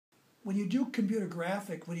when you do computer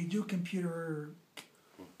graphic, when you do computer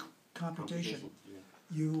computation,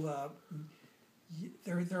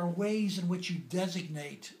 there are ways in which you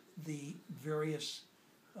designate the various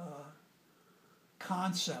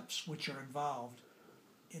concepts which are involved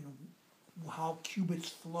in how qubits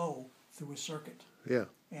flow through a circuit. Yeah.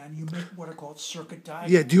 And you make what are called circuit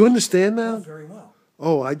diagrams. Yeah. Do you understand Oh, that? very well.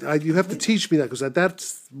 Oh, you have to teach me that because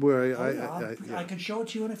that's where I can show it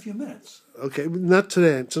to you in a few minutes. Okay, not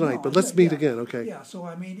tonight, but let's meet again. Okay. Yeah. So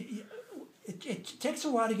I mean, it takes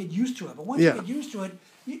a while to get used to it, but once you get used to it,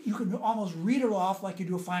 you can almost read it off like you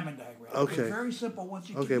do a Feynman diagram. Okay. It's very simple once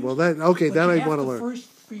you get Okay. used Well, to it. that okay. But That I you want to have to learn. first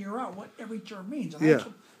figure out what every term means. And Yeah.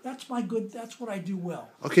 That's my good. That's what I do well.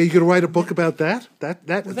 Okay, you gonna write a book about that? That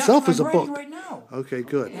Well, itself that's is a what I'm book. writing right now. Okay,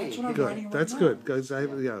 good. That's what I'm Good. writing right That's now. good because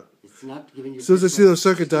It's not giving you. as soon as I see those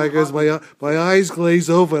circuit diagrams, my eyes glaze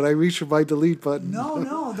over and I reach for my delete button. No. I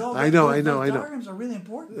know. Those diagrams are really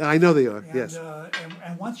important. I know they are. And, Yes.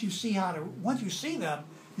 And once you see them,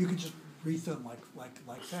 you can just read them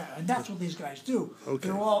like that. And that's what these guys do. Okay.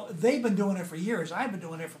 They've been doing it for years. I've been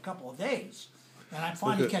doing it for a couple of days, and I'm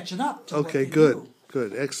finally Okay. catching up to what Okay. they Good. do.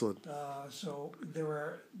 Good. Excellent. So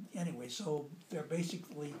so they're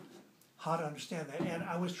basically how to understand that. And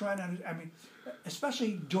I was trying to,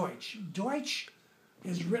 especially Deutsch. Deutsch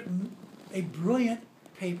has written a brilliant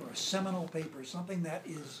paper, a seminal paper, something that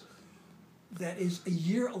is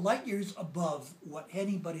light years above what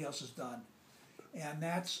anybody else has done. And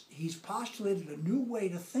he's postulated a new way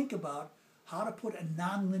to think about how to put a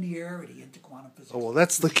nonlinearity into quantum physics. Oh well,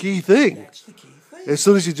 that's the key thing. That's the key thing. As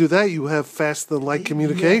soon as you do that, you have faster than light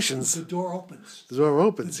communications. The door opens. The door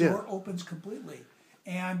opens. The door opens completely.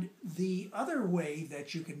 And the other way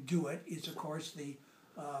that you can do it is, of course, the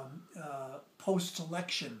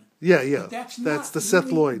post-selection. Yeah. But that's the not Seth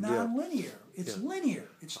really Lloyd. non-linear. It's linear.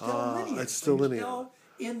 It's still linear. It's still linear. Still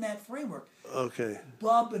in that framework. Okay.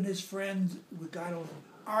 Bub and his friend Guido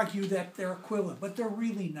argue that they're equivalent, but they're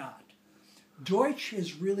really not. Deutsch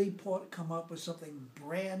has really come up with something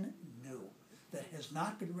brand new that has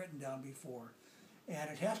not been written down before,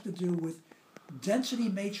 and it has to do with density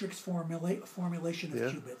matrix formulation of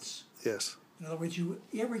qubits. Yes. In other words,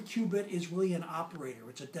 every qubit is really an operator.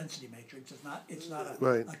 It's a density matrix. It's not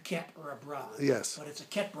a ket or a bra. Yes. But it's a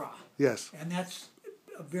ket bra. Yes. And that's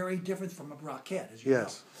very different from a bra ket, as you know.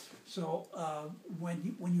 So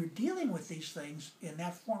when you're dealing with these things in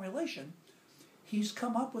that formulation, he's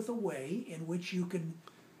come up with a way in which you can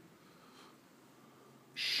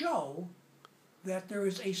show that there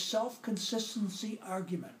is a self-consistency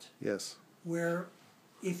argument. Yes. Where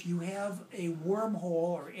if you have a wormhole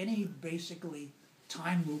or any basically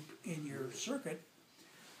time loop in your circuit,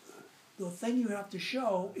 the thing you have to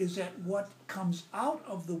show is that what comes out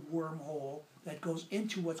of the wormhole that goes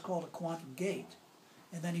into what's called a quantum gate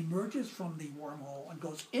and then emerges from the wormhole and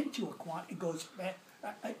goes into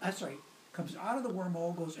comes out of the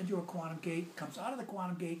wormhole, goes into a quantum gate, comes out of the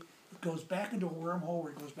quantum gate, it goes back into a wormhole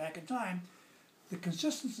where it goes back in time. The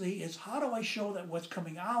consistency is, how do I show that what's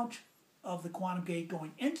coming out of the quantum gate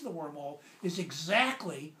going into the wormhole is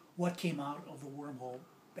exactly what came out of the wormhole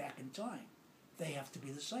back in time? They have to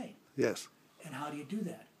be the same. Yes. And how do you do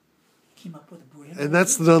that? He came up with a brilliant And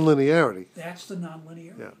that's the nonlinearity. That's the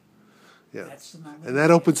nonlinearity. Yeah. Yeah. That's the nonlinearity. And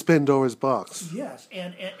that opens Pandora's box. Yes.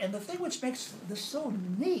 And the thing which makes this so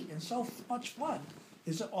neat and so much fun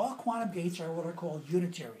is that all quantum gates are what are called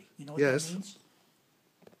unitary. You know what that means?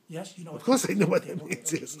 Yes, you know. Of course I know what that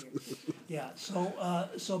means, yes. Yeah,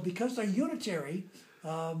 so because they're unitary,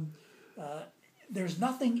 there's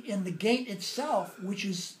nothing in the gate itself which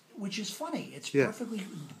is funny. It's perfectly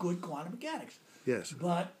good quantum mechanics. Yes.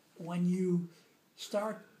 But when you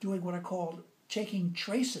start doing what are called taking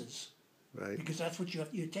traces, right? Because that's what you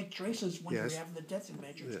have. You take traces when you have the density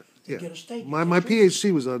matrix to get a state. My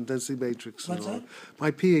PhD was on density matrix. What's that?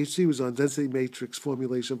 My PhD was on density matrix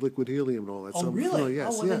formulation of liquid helium and all that. Oh, really?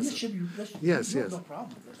 Yes, well, then this should be. Yes. No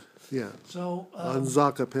problem with this. Yeah. So on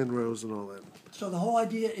Zaka, Penrose, and all that. So the whole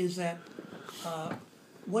idea is that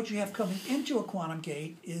what you have coming into a quantum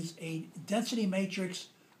gate is a density matrix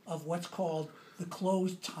of what's called the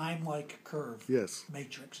closed time-like curve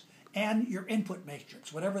matrix, and your input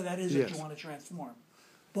matrix, whatever that is that you want to transform.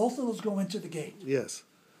 Both of those go into the gate. Yes.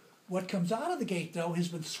 What comes out of the gate, though, has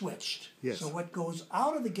been switched. Yes. So what goes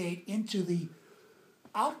out of the gate into the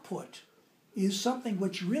output is something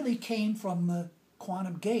which really came from the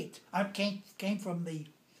quantum gate. Came from the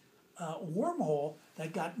wormhole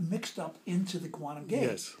that got mixed up into the quantum gate.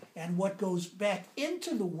 Yes. And what goes back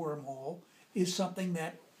into the wormhole is something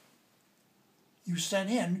that you sent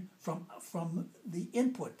in from the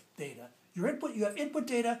input data. You have input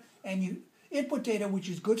data, and input data, which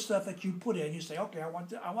is good stuff that you put in. You say, okay, I want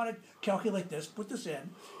to calculate this, put this in,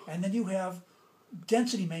 and then you have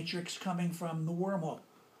density matrix coming from the wormhole.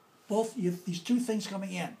 Both you have these two things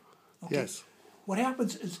coming in. Okay? Yes. What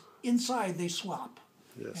happens is inside they swap,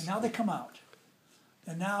 Yes. and now they come out.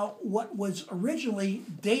 And now what was originally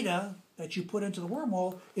data that you put into the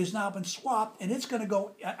wormhole is now been swapped, and it's going to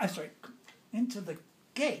go. Into the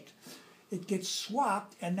gate. It gets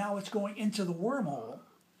swapped, and now it's going into the wormhole,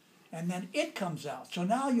 and then it comes out. So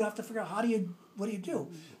now you have to figure out what do you do?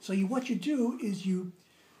 So what you do is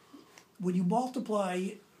when you multiply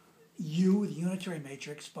U, the unitary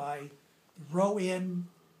matrix, by row in,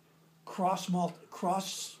 cross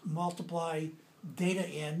multiply data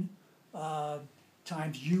in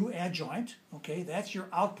times U adjoint. Okay, that's your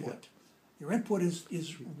output. Your input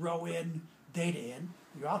is row in, data in.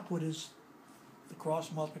 Your output is the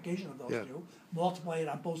cross multiplication of those two. Multiply it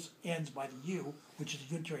on both ends by the U, which is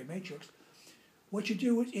the unitary matrix. What you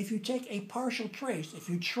do is, if you take a partial trace, if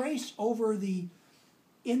you trace over the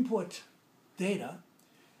input data,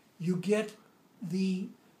 you get the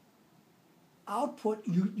output,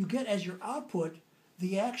 you get as your output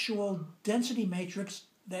the actual density matrix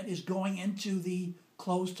that is going into the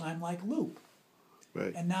closed time-like loop.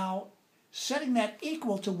 Right. And now, setting that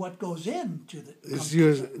equal to what goes into the... It's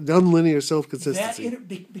your nonlinear self-consistency.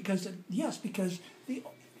 Because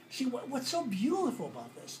what's so beautiful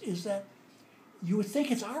about this is that you would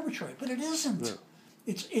think it's arbitrary, but it isn't.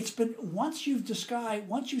 Yeah. It's been, once you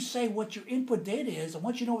say what your input data is, and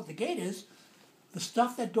once you know what the gate is, the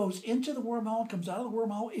stuff that goes into the wormhole and comes out of the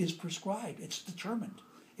wormhole is prescribed. It's determined.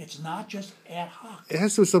 It's not just ad hoc. It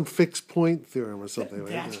has to be some fixed point theorem or something.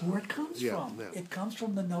 That's where it comes from. Yeah. It comes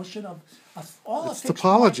from the notion of all It's a fixed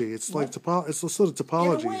topology. point. It's like it's a sort of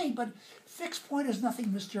topology. In a way, but fixed point is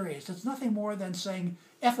nothing mysterious. It's nothing more than saying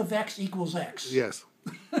f of x equals x. Yes.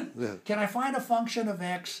 Yeah. Can I find a function of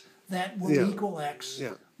x that will equal x,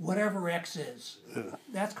 whatever x is?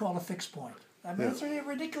 That's called a fixed point. I mean, it's a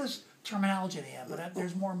ridiculous terminology they have, but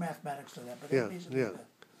there's more mathematics to that. But Yeah.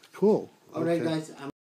 Cool. All right, guys.